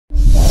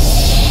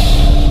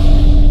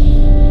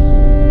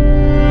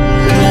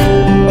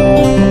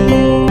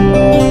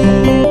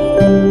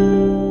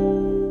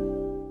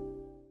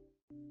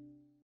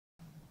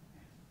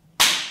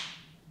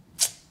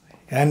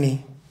Yani,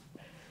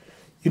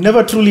 you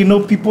never truly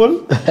know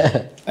people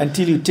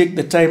until you take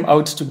the time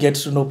out to get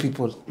to know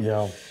people.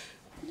 Yeah.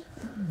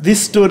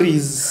 This story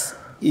is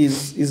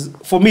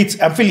for me,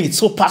 I'm feeling it's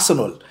so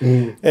personal.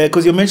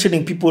 Because you're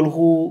mentioning people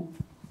who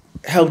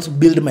helped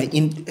build me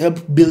in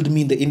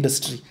the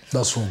industry.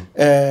 That's one.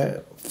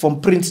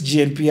 From Prince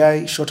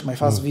GNPI, shot my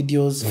first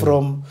videos,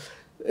 from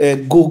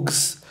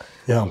Googs.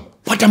 Yeah.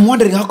 But I'm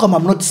wondering how come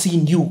I'm not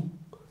seeing you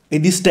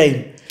at this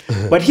time.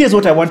 But here's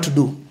what I want to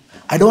do.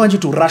 I don't want you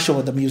to rush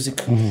over the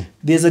music.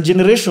 There's a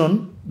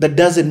generation that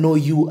doesn't know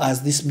you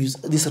as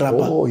this rapper.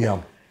 Oh,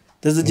 yeah.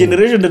 There's a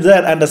generation that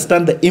doesn't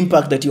understand the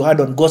impact that you had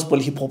on gospel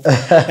hip-hop.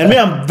 And me,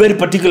 I'm very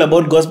particular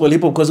about gospel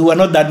hip-hop because we are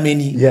not that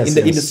many in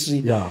the industry.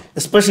 Yeah.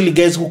 Especially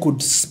guys who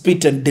could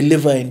spit and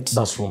deliver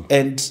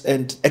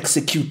and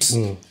execute.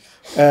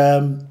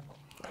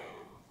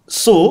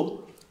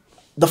 So,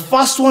 the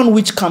first one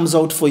which comes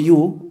out for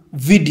you,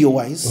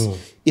 video-wise,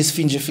 is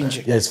Finje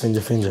Finje. Yeah, it's Finje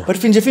Finje. But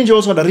Finje Finje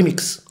also had a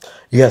remix.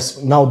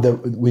 Yes, now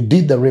we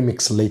did the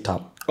remix later.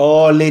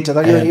 Oh, later.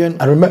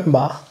 I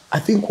remember, I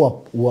think we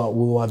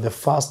were the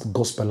first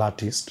gospel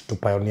artist to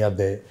pioneer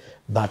the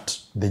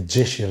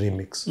Jeshi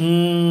remix.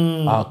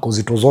 Because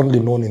it was only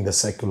known in the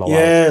secular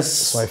world.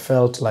 So I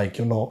felt like,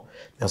 there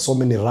are so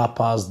many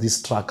rappers,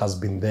 this track has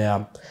been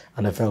there.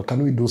 And I felt,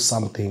 can we do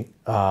something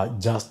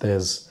just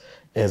as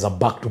a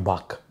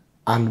back-to-back?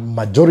 And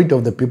majority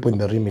of the people in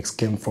the remix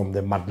came from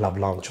the Mad Love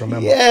Lounge,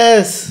 remember?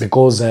 Yes.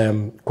 Because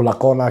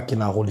Kulakona,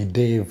 Akina Holy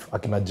Dave,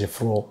 Akina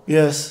Jeffro.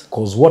 Yes.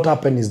 Because what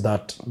happened is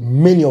that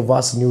many of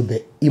us knew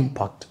the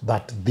impact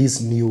that this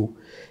new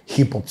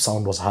hip-hop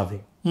sound was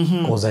having.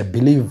 Because I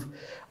believe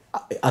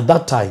at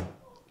that time,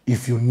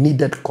 if you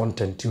needed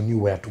content, you knew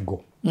where to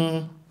go.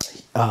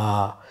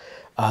 The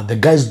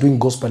guys doing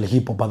gospel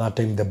hip-hop at that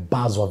time, the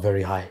bars were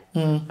very high.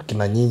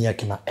 Akina Nyinyi,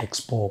 Akina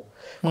Expo.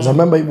 Because I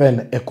remember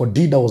even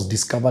Ekodida was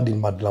discovered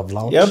in Mad Love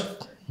Lounge.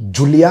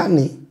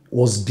 Giuliani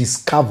was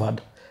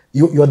discovered.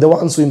 You're the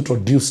ones who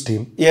introduced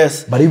him.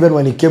 Yes. But even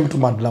when he came to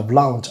Mad Love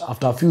Lounge,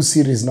 after a few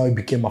series, now he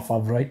became a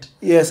favorite.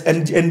 Yes,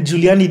 and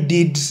Giuliani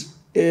did...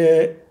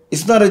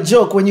 it's not a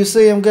joke when you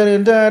say I'm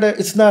getting that.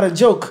 It's not a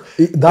joke.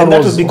 That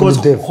was because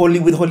with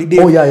Holy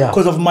Dave. Oh, yeah.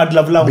 Because of Mad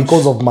Love Lounge.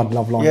 Because of Mad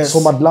Love Lounge. Yes. So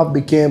Mad Love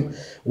became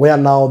where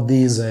now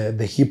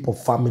the hip-hop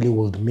family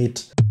would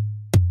meet.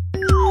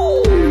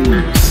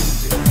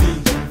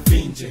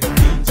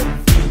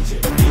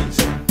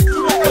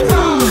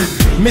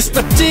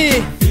 Mr.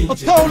 T,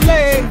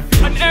 Apostolic,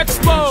 an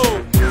Expo,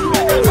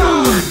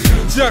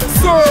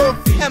 Jackson,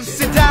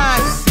 MC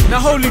Dash, na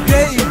Holy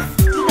Dave,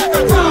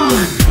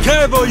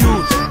 Cable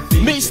Youth,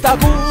 Mr.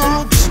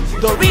 Googs,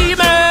 the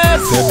remix.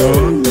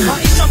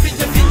 Maisha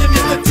finje finje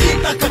Mr. T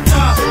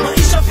nakata,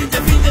 maisha finje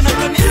finje na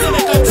kanisa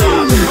mekata,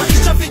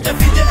 maisha finje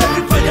finje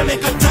everybody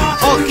amekata.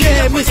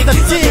 Okay, Mr.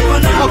 T,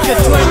 okay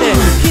twende.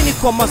 Hini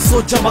kwa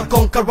masoja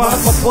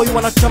makonquerors, maboy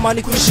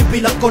wanatamani kuishi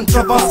bila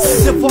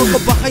contrast. The vocal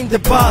behind the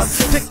bars,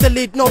 take the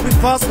lead no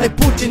reverse, they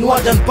put in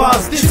word and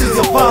bars. This is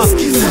your verse.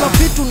 Kuna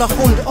vitu na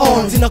hold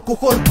on, zina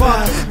kuhold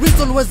back.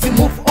 Reason why we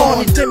move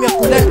on, it's time ya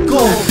ku let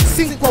go.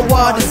 Sing kwa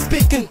word and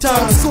speak in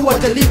tongues, so I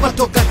deliver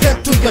toka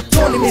head to your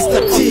tone,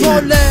 Mr. T.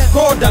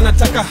 God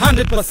anataka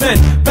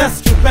 100%,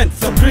 best repent.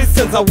 Some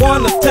Christians I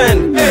wanna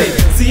stand. Hey,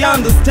 see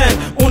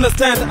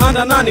understand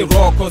under nani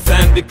rock or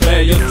sand,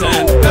 declare your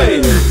stand.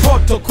 Hey,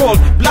 hot or cold,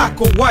 black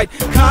or white,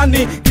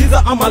 kani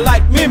giza ama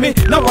light, mimi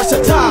na washa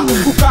taa,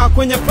 kukaa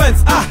kwenye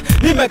fence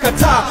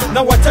nimekataa,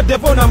 na wacha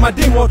devo na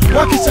madimo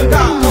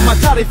wakishangaa kama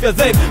taarifa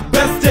zaid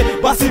best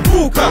basi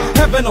vuka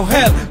heaven or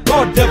hell,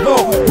 God devo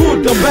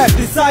good or bad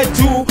decide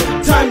to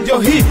time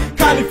your he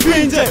kani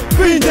finje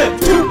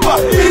tupa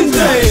inje.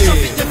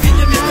 Maisha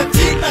finje Mr. T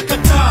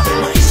nakata,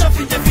 maisha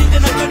finje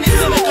na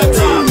kanisa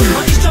nakata,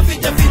 maisha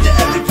finje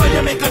everybody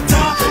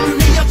amekata,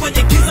 dunia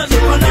kwenye giza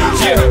lipo na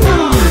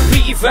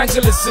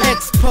evangelism,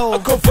 a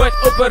covert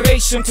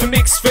operation to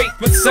mix faith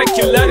with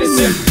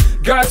secularism.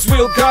 God's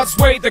will, God's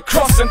way, the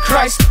cross and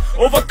Christ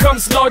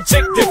overcomes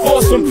logic,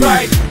 divorce from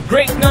pride.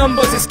 Great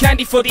numbers is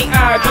candy for the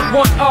eye, but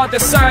what are the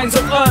signs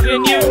of a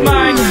renewed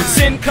mind?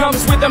 Sin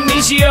comes with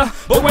amnesia,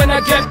 but when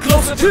I get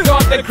closer to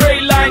God, the gray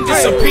line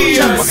disappears.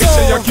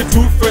 Maisha ya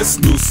kitufes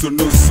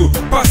nusu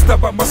pasta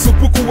ba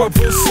masupuku wa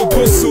busu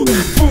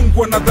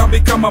fungwa na dhambi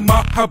kama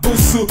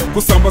mahabusu,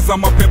 kusambaza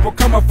mapepo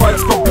kama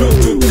files kwa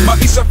bluetooth.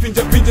 Maisha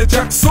finje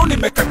Jackson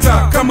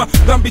imekataa, kama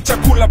dhambi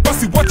chakula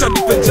basi wacha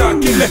nipeja.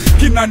 Kile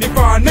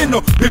kinanifaa neno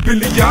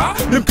Biblia,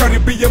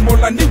 nimkaribie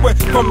Mola niwe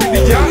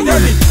familia,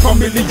 yani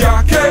familia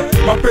yake,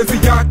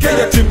 mapenzi yake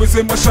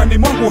yatimize mashani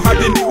mwangu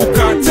hadi ni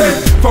ukate.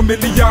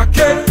 Familia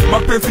yake,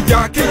 mapenzi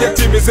yake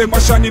yatimize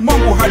mashani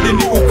mwangu hadi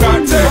ni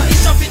ukate.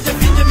 Maisha finje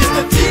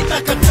Mr. T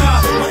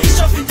nakata,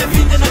 maisha finje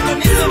na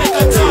kanisa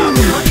mekata,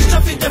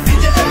 maisha finje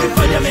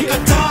everybody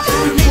amekata,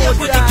 dunia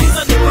kwenye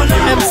giza lipo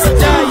na MC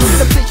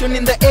Temptation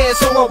in the air,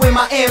 so I wear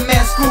my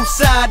MS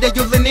Crusade that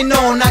you leaning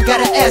on, I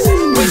gotta ask,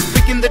 we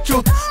speaking the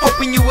truth,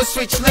 hoping you will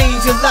switch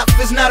lanes. Your life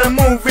is not a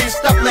movie,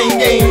 stop playing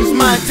games.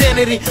 My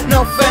identity,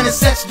 no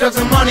fantasy, sex, drugs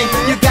and money.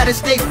 You gotta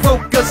stay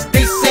focused,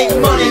 they say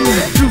money.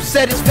 True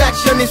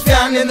satisfaction is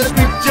found in the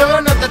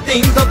scripture, not the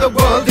things of the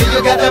world. Do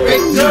you got a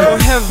picture?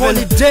 Heaven,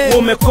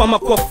 umekwama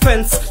kwa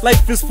fence.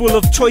 Life is full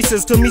of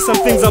choices. To me some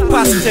things are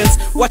past tense.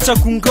 Wacha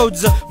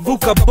kungoja,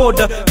 vuka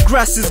border.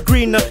 Grass is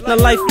greener, na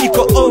life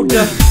iko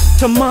older.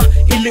 Tama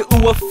ili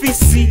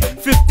uafisi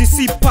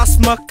 50C pass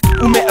mark,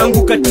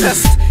 umeanguka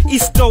test.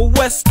 East or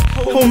west,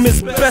 home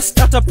is best.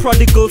 At a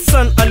prodigal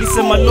son,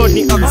 alisema Lord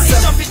ni accept.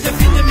 Maisha vije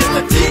vije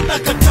Mr. T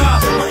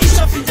nakataa.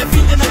 Maisha vije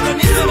vije na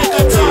kanisa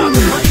nakataa.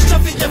 Maisha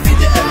vije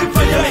vije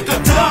everybody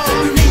nakataa.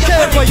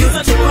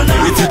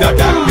 It's in the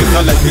darkness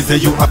of life, me say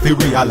you have to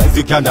realize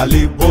you cannot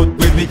live both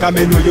with me.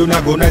 Come know you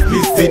not gonna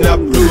listen up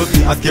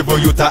closely. Ask for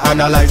you to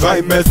analyze.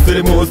 Why mess to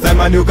the most time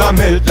and you can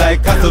melt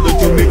like castle.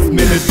 Don't you mix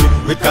ministry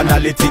with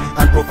carnality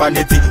and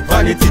profanity,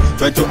 vanity.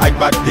 Try to hide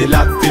but the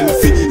last still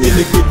see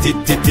iniquity,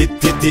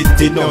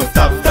 no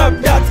stop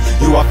that.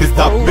 You have to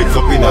stop mix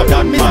up in a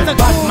that man.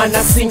 Batman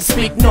I sing,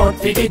 speak not,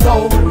 feed it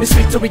all. We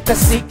speak to it to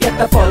seek, get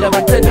the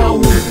follower to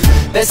know.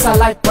 There's a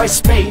life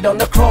price paid on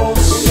the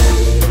cross.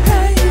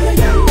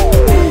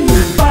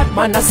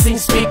 Batman I sing,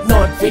 speak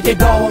not, feed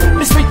it all.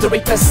 We speak to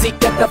it to seek,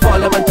 get the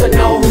follower to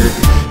know.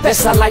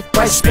 There's a life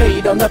price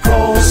paid on the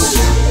cross.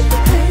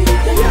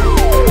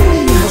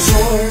 For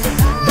sure,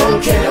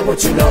 don't care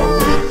what you know.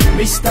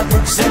 Mr.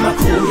 Brooks and my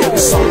crew, yeah we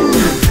sold.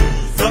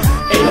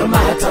 Ain't no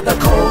matter the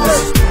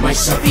cause, my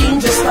saving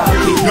just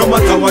started. No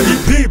matter what the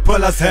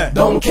people are saying.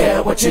 Don't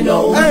care what you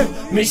know,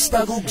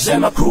 Mr. Brooks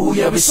and my crew,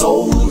 yeah we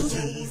sold.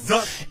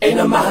 Ain't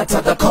no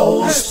matter the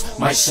cause,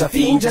 my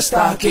saving just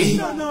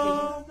started.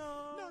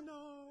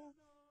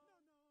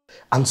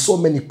 And so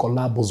many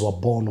collabos were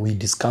born. We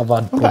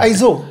discovered.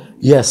 Aizo.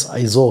 Yes,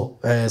 Aizo,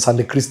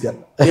 Sunday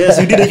Christian. Yes,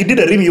 you did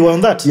a remix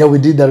on that. Yeah, we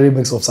did the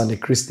remix of Sunday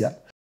Christian.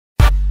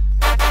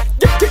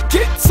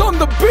 Kids on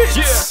the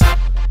beats.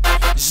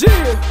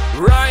 Yeah.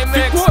 Rhyme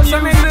it was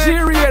a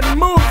Nigerian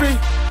movie.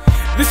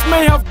 This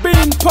may have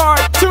been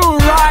part 2,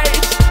 right?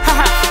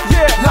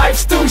 Yeah.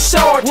 Life's too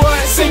short,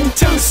 sing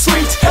too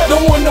sweet.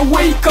 Don't wanna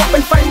wake up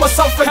and find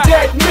myself a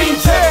dead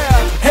meat.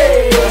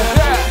 Hey,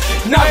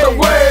 in other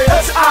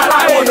words,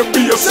 I wanna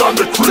be a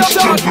Sunday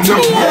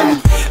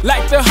Christian.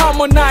 Like the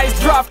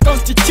harmonized draft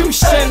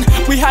constitution,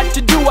 we had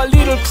to do a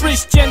little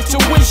Christian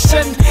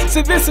tuition.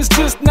 See, this is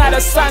just not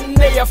a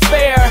Sunday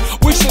affair.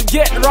 We should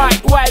get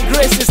right while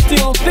grace is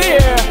still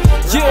there.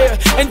 Yeah,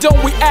 and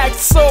don't we act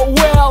so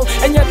well?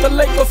 And yet the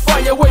lake of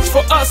fire waits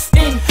for us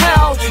in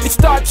hell. It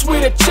starts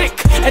with a chick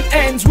and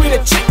ends with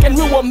a chick, and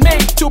we were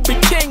made to be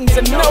kings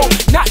and no,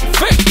 not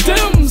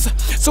victims.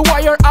 So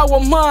why are our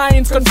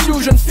minds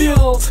confusion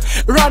filled?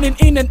 Running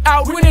in and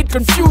out, we need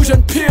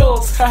confusion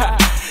pills.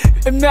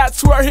 And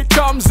that's where he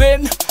comes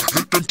in.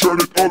 He can turn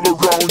it all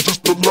around,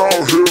 just allow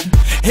him.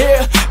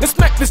 Here, let's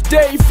make this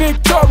day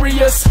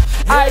victorious.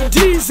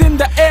 IDs in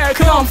the air,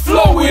 come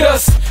flow with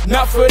us.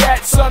 Not for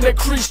that Sunday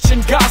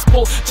Christian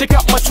gospel. Check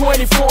out my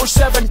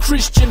 24/7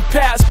 Christian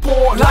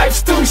passport.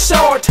 Life's too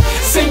short,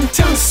 sing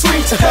too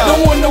sweet.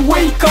 Don't wanna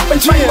wake up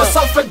and find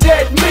myself a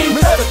dead meat.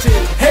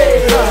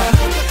 Hey,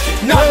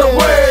 in other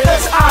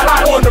words,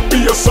 I wanna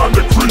be a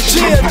Sunday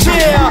Christian.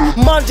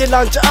 Monday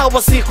lunch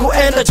hour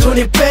sikuenda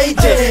Juni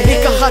payday.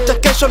 Nikahata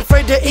cash on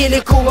Friday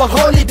ilikuwa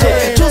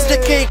holiday. Tuesday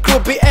cake crew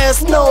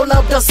BS no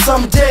labda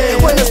someday.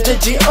 Wednesday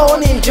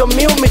jioni ndio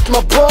meet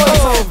my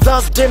boys.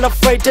 Thursday na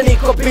Friday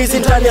niko busy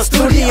ndani ya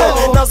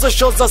studio. Nazo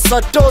shows za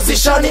Saturday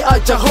shani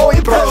acha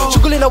hoi bro.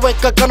 Shughuli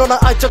naweka kano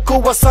na acha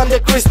kuwa Sunday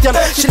Christian.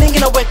 Shilingi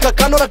naweka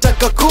kano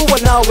nataka kuwa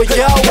nawe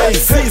yawe.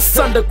 Say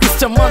Sunday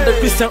Christian, Monday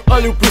Christian,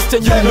 all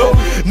Christian, you know.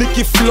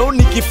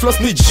 Niki floss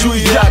ni juu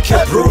yake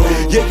bro.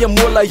 Yeye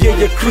mola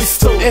yeye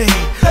Kristo.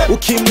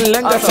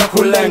 Ukimlenga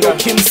takulenga,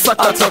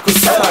 ukimsaka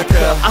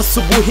takusaka.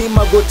 Asubuhi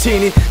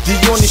magotini,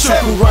 jioni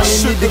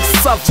shukurani. Needing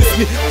subjects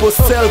nipo,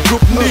 cell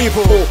group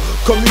nipo,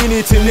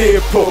 community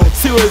nipo.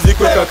 Siwezi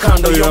kuweka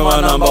kando, you're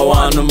my number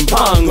one,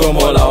 mpango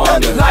mola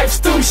wangu. Life's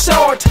too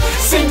short,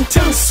 sing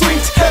too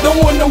sweet.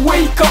 Don't wanna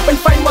wake up and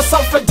find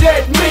myself a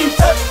dead meat.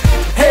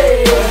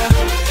 Hey,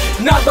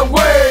 in other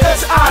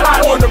words,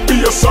 I wanna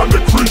be a Sunday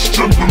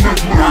Christian.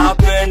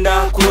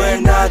 Napenda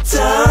kuenda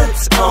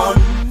church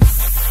on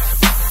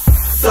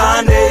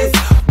Sundays,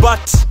 but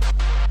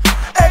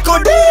Eko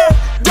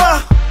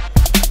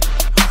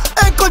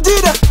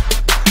dida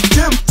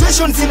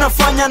temptations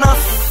inafanya na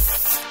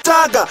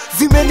taga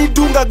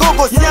zimenidunga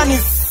gogo yani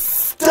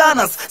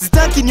stanas.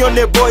 Zitaki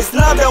nione boys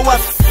labda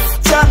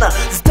wasichana,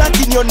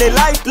 zitaki nione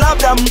light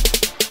labda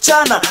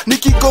mchana.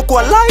 Nikigo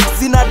kwa light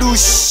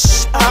zinadush,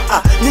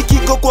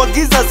 nikigo kwa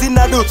giza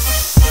zinadu.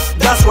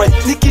 That's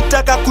right,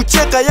 nikitaka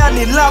kucheka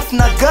yani laugh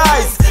na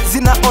guys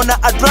zinaona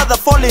I'd rather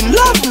fall in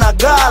love na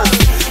girls.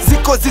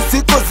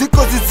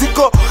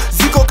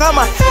 Ziko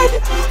kama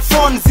head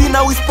phone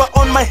zina whisper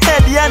on my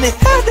head, yani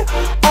head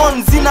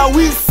on zina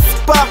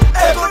whisper.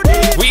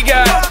 We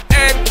got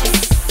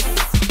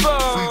Expo.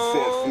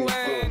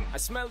 I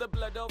smell the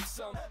blood of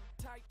some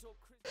title.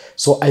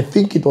 So I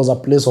think it was a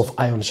place of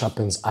iron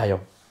sharpens iron.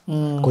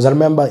 Because I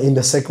remember in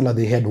the secular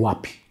they had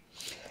wapi.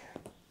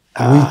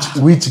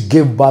 which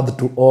gave birth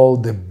to all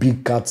the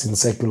big cuts in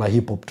secular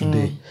hip hop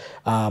today.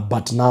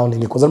 But now,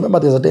 because I remember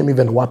there's a time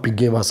even Wapi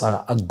gave us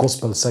a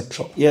gospel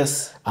section.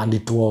 Yes. And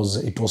it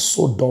was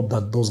so dope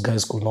that those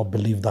guys could not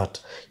believe that,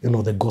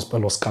 the gospel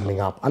was coming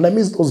up. And I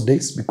miss those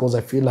days because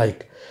I feel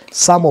like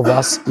some of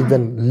us,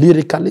 even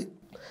lyrically,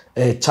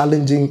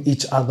 challenging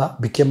each other,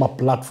 became a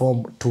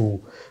platform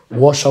to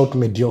wash out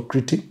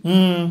mediocrity.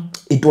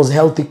 It was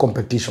healthy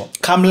competition.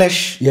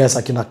 Kamlesh. Yes,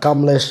 Akina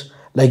Kamlesh.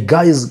 Like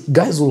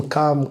guys will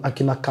come,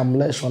 Akina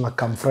Kamlesh wanna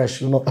come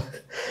fresh,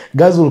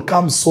 Guys will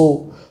come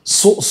so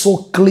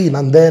clean,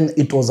 and then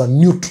it was a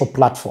neutral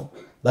platform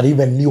that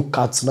even new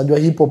cuts. Unajua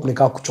hip hop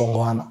nikaa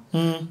kuchongoana.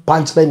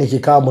 Punchline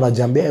ikikaa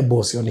mnajiambia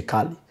boss hiyo ni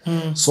kali.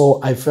 So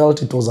I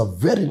felt it was a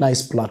very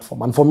nice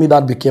platform, and for me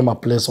that became a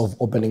place of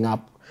opening up.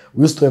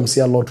 We used to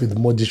MC a lot with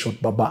Moji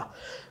Shot Baba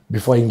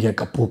before ingia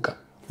Kapuka.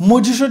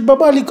 Moji Shot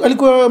Baba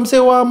alikuwa MC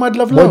wa Mad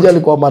Love Lounge. Moji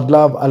alikuwa Mad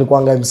Love,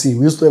 alikuwa MC.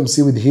 We used to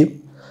MC with him.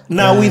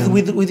 Now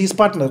with his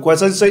partner.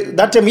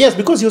 That time, yes,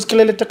 because he was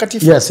Kelele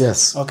Takatifu.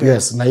 Yes. Okay.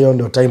 Yes, na hiyo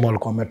ndio time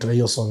walikuwa wametoa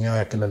hiyo song yao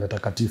ya Kelele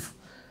Takatifu.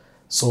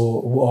 So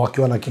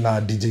wakiwa na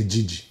kina DJ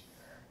Gigi.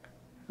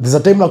 There's a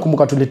time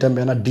nakumbuka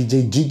tulitembea na DJ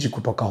Gigi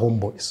kutoka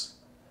Homeboys.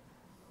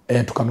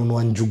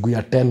 Tukanunua njugu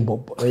ya 10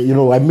 bob.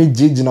 I meet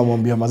Gigi na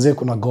mwambia mazee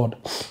kuna God.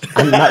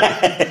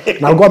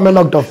 Na alikuwa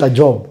ameenda kutafuta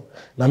job.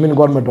 Na mimi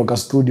nilikuwa nimetoka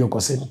studio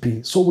kwa SNP.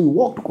 So we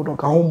walked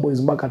kutoka Homeboys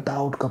mpaka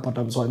town,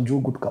 tukapata mswa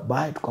njugu,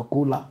 tukabuy,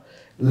 tukakula.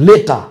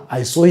 Later,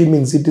 I saw him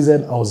in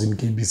Citizen, I was in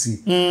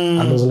KBC.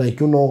 And I was like,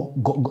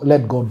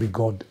 let God be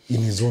God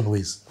in his own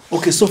ways.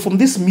 Okay, so from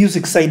this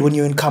music side, when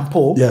you're in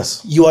Campo,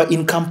 yes, you are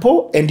in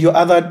Campo, and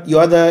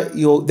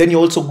then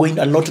you're also going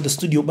a lot to the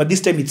studio, but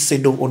this time it's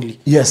Sedo only.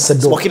 Yes,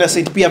 Sedo. So Wakina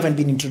St. P haven't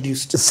been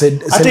introduced.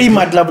 After him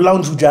Mad Love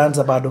Lounge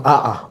hujaanza bado.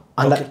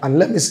 And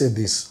let me say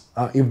this.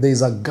 If there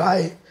is a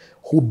guy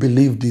who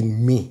believed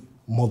in me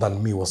more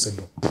than me was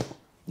Sedo.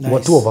 Nice.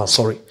 Well, two of us,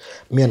 sorry.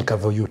 Me and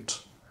Kavo Youth.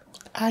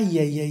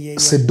 Yeah.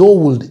 Sedo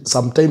would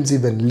sometimes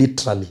even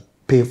literally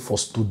pay for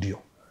studio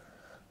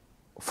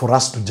for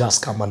us to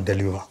just come and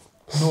deliver.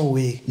 No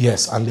way.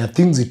 Yes, and there are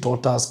things he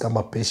taught us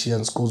kama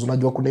patience, because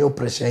unajua kuna hiyo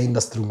pressure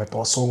industry,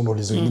 umetoa song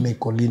unaulizo ingine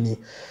iko lini,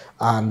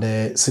 and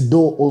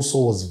Sedo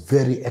also was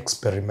very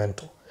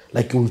experimental.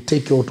 Like he will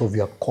take you out of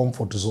your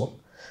comfort zone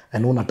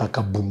and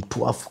unataka boom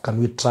tuafu, can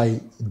we try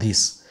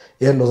this?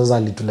 Yeye ndo sasa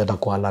alituleta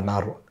kwa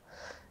Alanaro.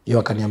 Yeye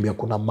akaniambia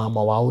kuna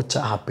mama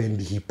waocha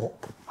hapendi hip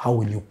hop. How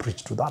will you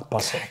preach to that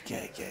person?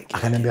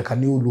 Akaniambia,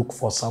 can you look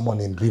for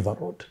someone in River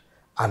Road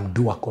and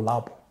do a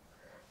collab?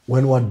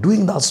 When we were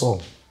doing that song,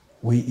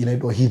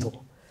 inaitwa Hidho.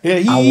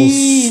 I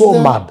was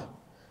so mad.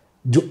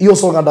 Hiyo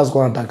song hata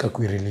sikuwa nataka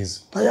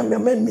kuirelease. Nayambia,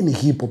 man, mimi ni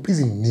hip hop,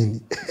 hizi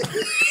nini?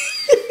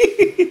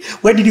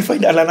 Where did you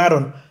find Alan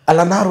Aaron?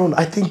 Alan Aaron,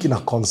 I think in a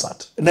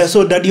concert.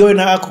 So Daddy Owen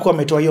hakuwa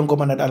ametoa hiyo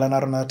ngoma na Alan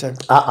Aaron at time?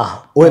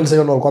 Owen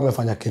sayo alikuwa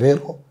amefanya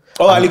Kirero.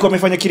 Alikuwa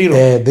amefanya Kiriro?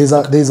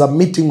 There's a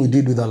meeting we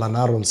did with Alan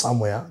Aaron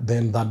somewhere.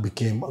 Then that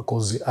became,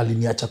 because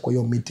aliniacha kwa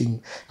hiyo meeting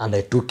and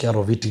I took care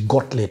of it. It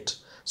got late.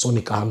 So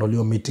nikahandle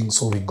hiyo meeting,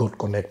 so we got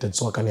connected.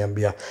 So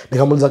akaniambia,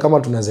 nikamuuliza kama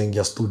tunaweza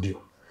ingia studio.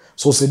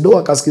 So Sedo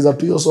akasikiza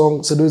tu hiyo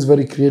song. Sedo is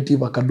very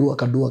creative. Akadu.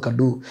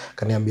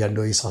 Akaniambia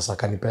ndio hii sasa.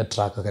 Akanipea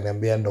track.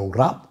 Akaniambia ndio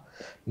urap.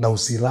 Na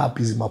usirap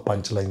hizi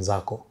punchline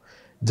zako.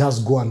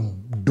 Just go and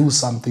do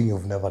something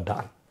you've never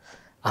done.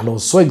 And I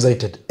was so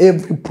excited.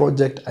 Every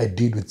project I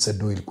did with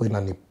Sedo ilikuwa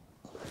inani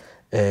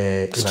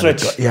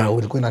stretch.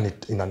 Ilikuwa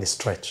inani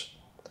stretch.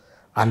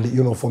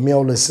 And for me I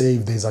always say,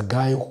 if there's a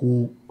guy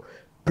who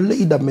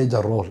played a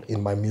major role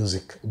in my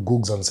music,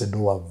 Googs and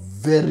Sedo are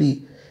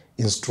very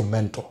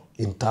instrumental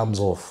in terms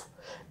of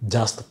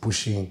just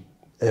pushing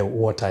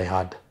what I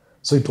had.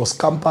 So it was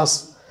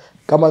campus,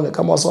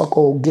 kama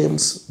wako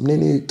games,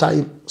 nini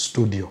time,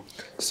 studio.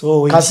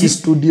 So Kasi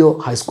studio,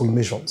 high school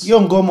missions.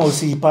 Hiyo ngoma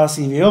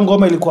usipasi hivi. Hiyo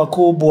ngoma ilikuwa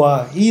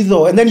kubwa.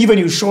 Hidho. And then even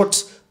you shot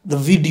the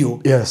video.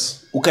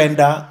 Yes.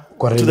 Ukaenda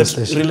to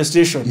the real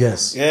station.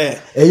 Yes. Yeah.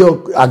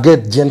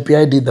 Again,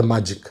 GNPI did the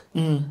magic.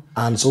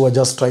 And so we're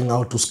just trying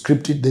out to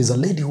script it. There's a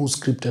lady who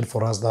scripted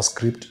for us that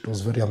script. It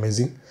was very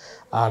amazing.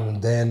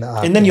 And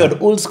then you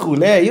had old school.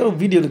 Hiyo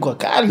video ilikuwa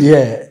kali.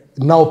 Yeah.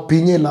 Now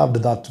Pinye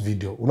loved that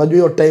video. Unajua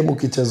hiyo time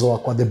ukichezwa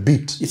kwa the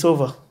beat. It's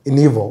over. In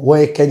hivyo,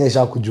 wewe Kenya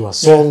ishakujua.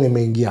 Song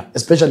imeingia.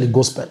 Especially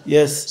gospel.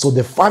 Yes. So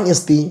the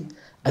funniest thing,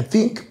 I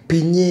think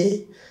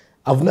Pinye,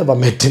 I've never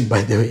met him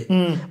by the way.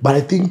 But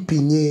I think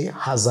Pinye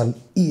has an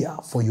ear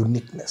for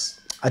uniqueness.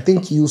 I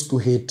think he used to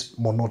hate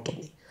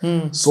monotony.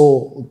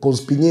 So,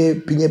 because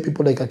Pinye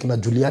people like Akina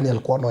Juliani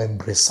alikuwa no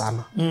embrace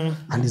sana.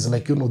 And he's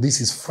like,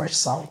 this is fresh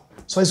sound.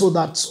 So I saw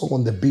that song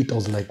on the beat. I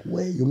was like,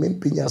 wait, you mean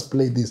Pinye has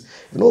played this?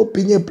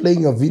 Pinye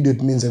playing your video,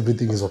 it means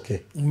everything is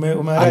okay.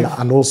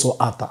 And also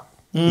Arthur.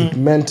 It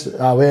meant,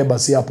 we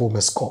basi hapo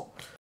umescore.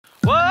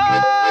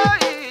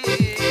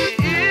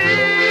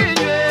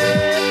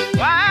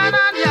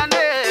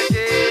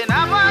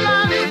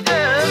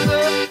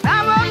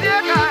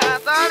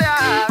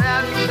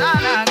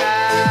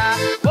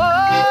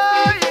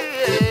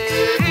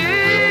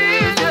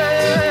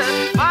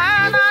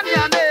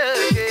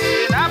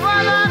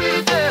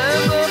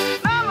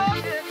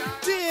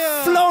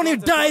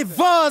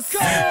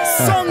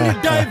 focus. Song ni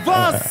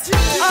diverse.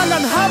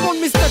 Alan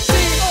Hammond, Mr. T.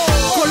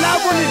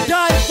 Collabo ni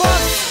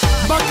diverse.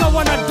 Baka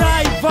wana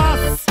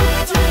diverse.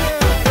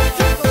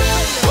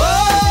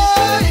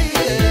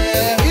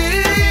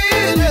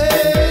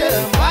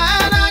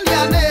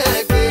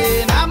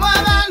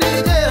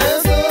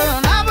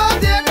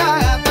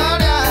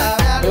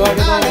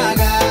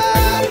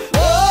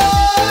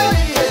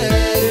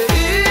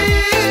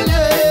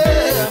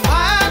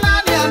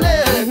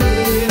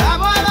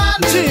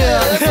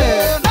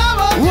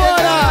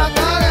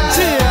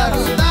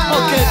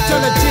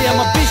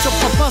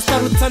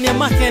 Rutania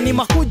maheni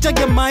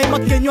makujage mai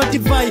makenywa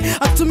divai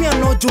atumia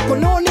nojuko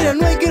nonire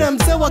nwegire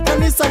mzee wa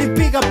kanisa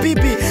lipiga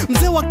bibi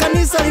mzee wa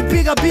kanisa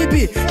lipiga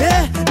bibi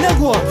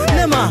nego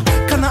nema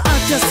kana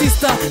atia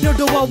sister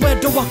nyodo wa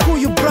wedo wa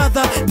huyu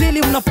brother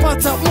dili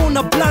mnapata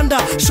muna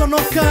blanda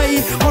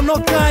shonokai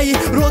honokai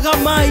roga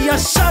mai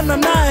ashana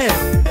nae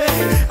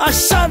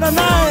ashana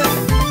nae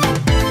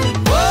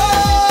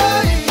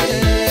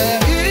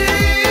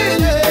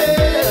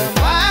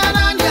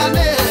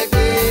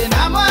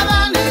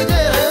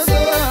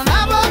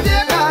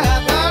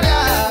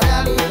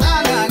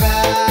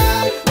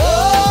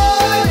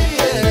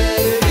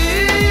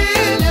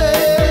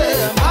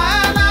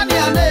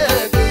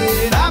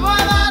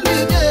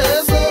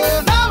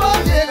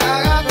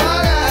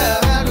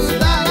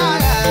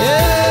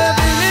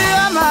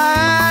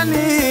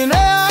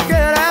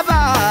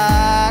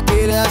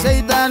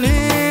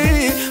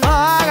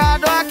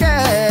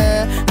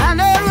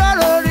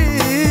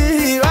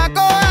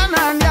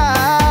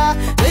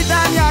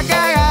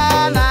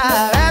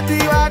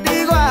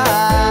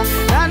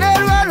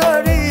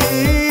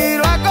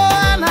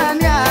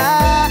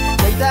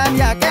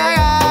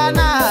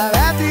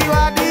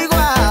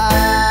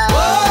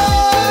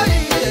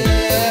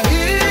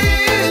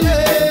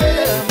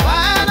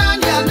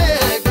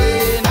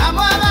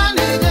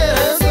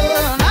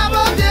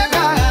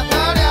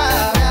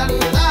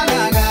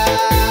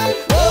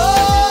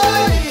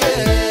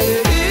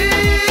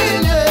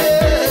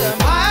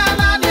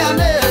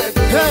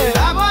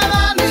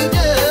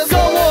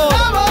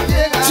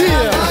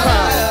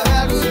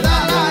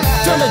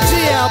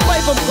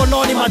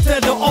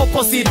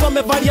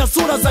Wamevalia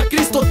sura za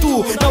Kristo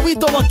tu na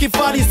wito wa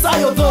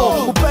kifarisayo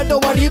tho upendo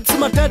wa lips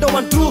matendo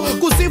wa true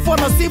kusifwa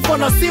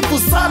na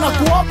sifu sana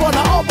kuomba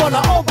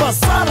na omba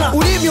sana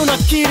ulimi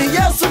unakiri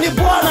Yesu ni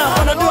Bwana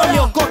wanadua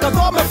niokoka dho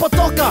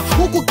wamepotoka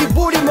huku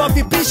kiburi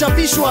mwavipisha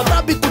vishwa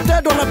dhambi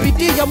kutendwa na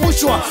bidii ya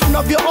mushwa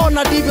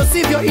unavyoona ndivyo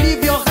sivyo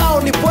ilivyo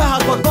hao ni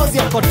pweha kwa ngozi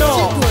ya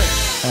kondoo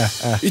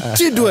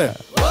ichidwe.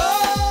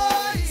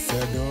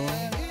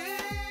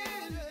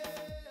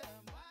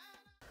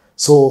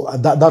 So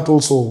that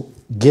also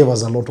gave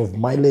us a lot of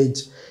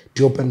mileage.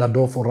 It opened a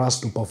door for us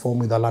to perform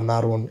with Alan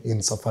Aaron in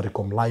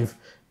Safaricom Live.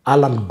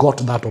 Alan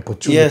got that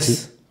opportunity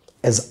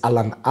as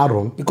Alan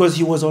Aaron. Because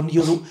he was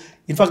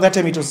in fact, that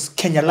time it was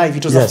Kenya Live.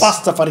 It was the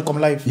first Safaricom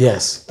Live.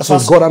 Yes. The so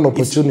he got an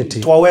opportunity.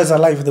 To Aweza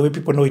Live, the way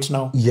people know it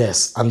now.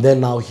 Yes. And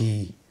then now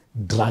he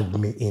dragged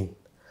me in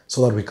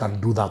so that we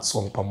can do that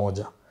song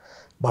pamoja.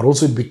 But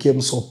also it became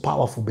so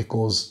powerful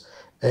because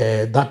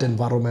that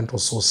environment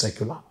was so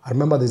secular. I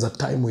remember there's a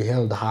time we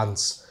held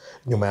hands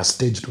nyuma ya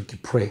stage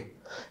tukipray.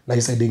 Na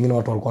hii side ingine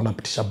watu walikuwa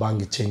wanapitisha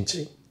bangi chain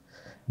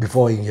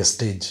before in your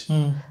stage.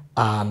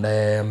 And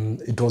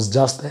it was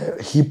just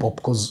hip hop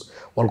because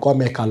walikuwa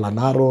wameka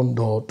Lanaro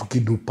ndo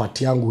tukidu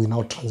part yangu we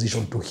now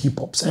transition to hip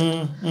hop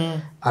set.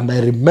 And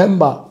I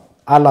remember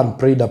Alan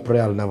prayed a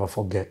prayer I'll never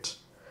forget.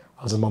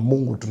 Alisema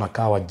Mungu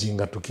tunakaa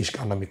wajinga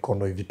tukishikana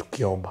mikono hivi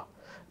tukiomba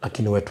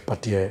lakini wewe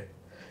tupatie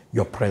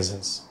your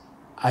presence.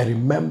 I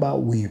remember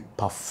we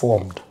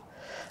performed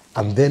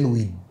and then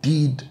we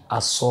did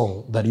a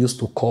song that used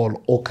to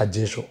call Oka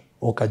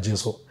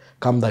Jeso,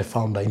 Come Thy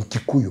Founder in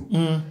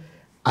Kikuyu.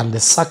 And the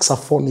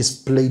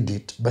saxophonist played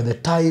it. By the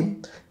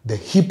time the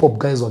hip hop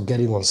guys were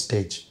getting on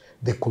stage,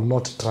 they could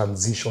not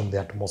transition the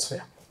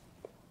atmosphere.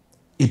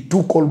 It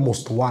took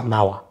almost 1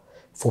 hour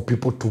for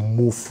people to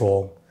move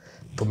from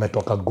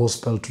tumetoka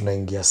gospel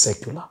tunaingia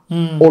secular.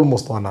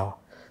 Almost 1 hour.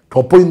 To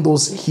a point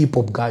those hip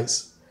hop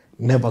guys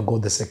never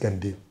got the second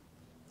deal.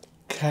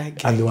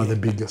 And they were the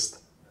biggest.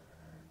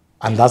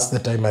 And that's the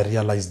time I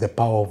realized the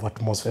power of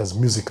atmospheres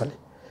musically.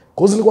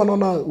 Because nilikuwa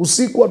naona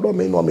usiku watu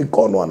wameinua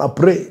mikono wana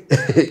pray.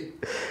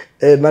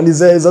 Na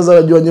nizee sasa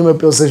najua nyume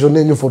peo session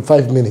yenyu for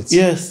 5 minutes.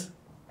 Yes.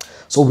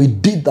 So we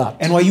did that.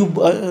 And were you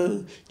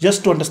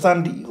just to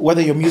understand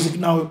whether your music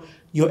now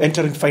you're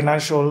entering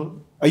financial,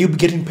 are you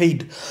getting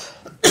paid?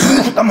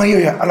 Am I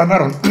here, Alan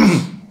Aaron?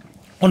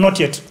 Or not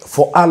yet?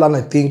 For Alan,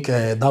 I think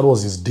that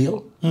was his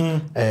deal.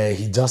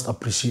 He just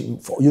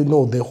appreciated,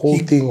 the whole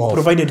thing of...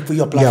 provided for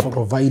your platform. Yeah,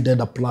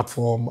 provided a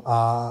platform,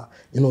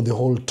 the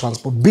whole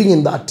transport. Being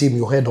in that team,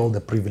 you had all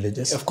the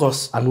privileges. Of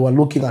course. And we were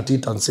looking at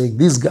it and saying,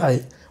 this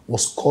guy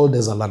was called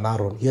as Alan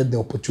Aaron. He had the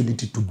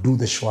opportunity to do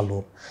the show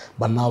alone.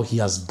 But now he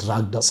has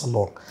dragged us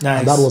along. Nice.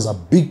 And that was a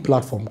big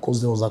platform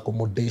because there was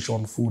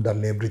accommodation, food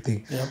and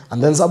everything. Yep.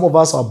 And then some of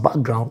us, our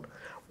background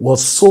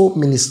was so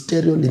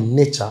ministerial in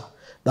nature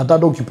that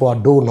hata ukipewa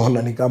do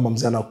unaona ni kama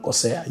mzee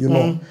anakukosea, you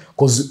know,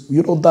 because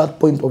you know that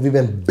point of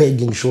even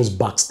begging shows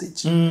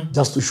backstage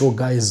just to show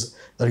guys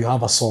that you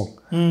have a song.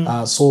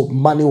 So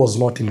money was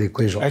not in the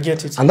equation. I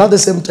get it. And at the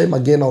same time,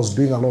 again, I was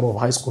doing a lot of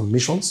high school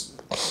missions.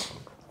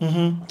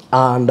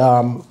 And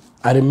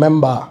I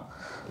remember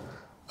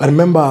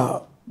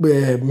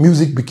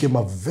music became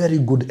a very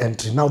good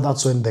entry. Now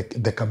that's when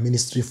the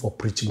ministry for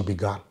preaching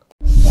began.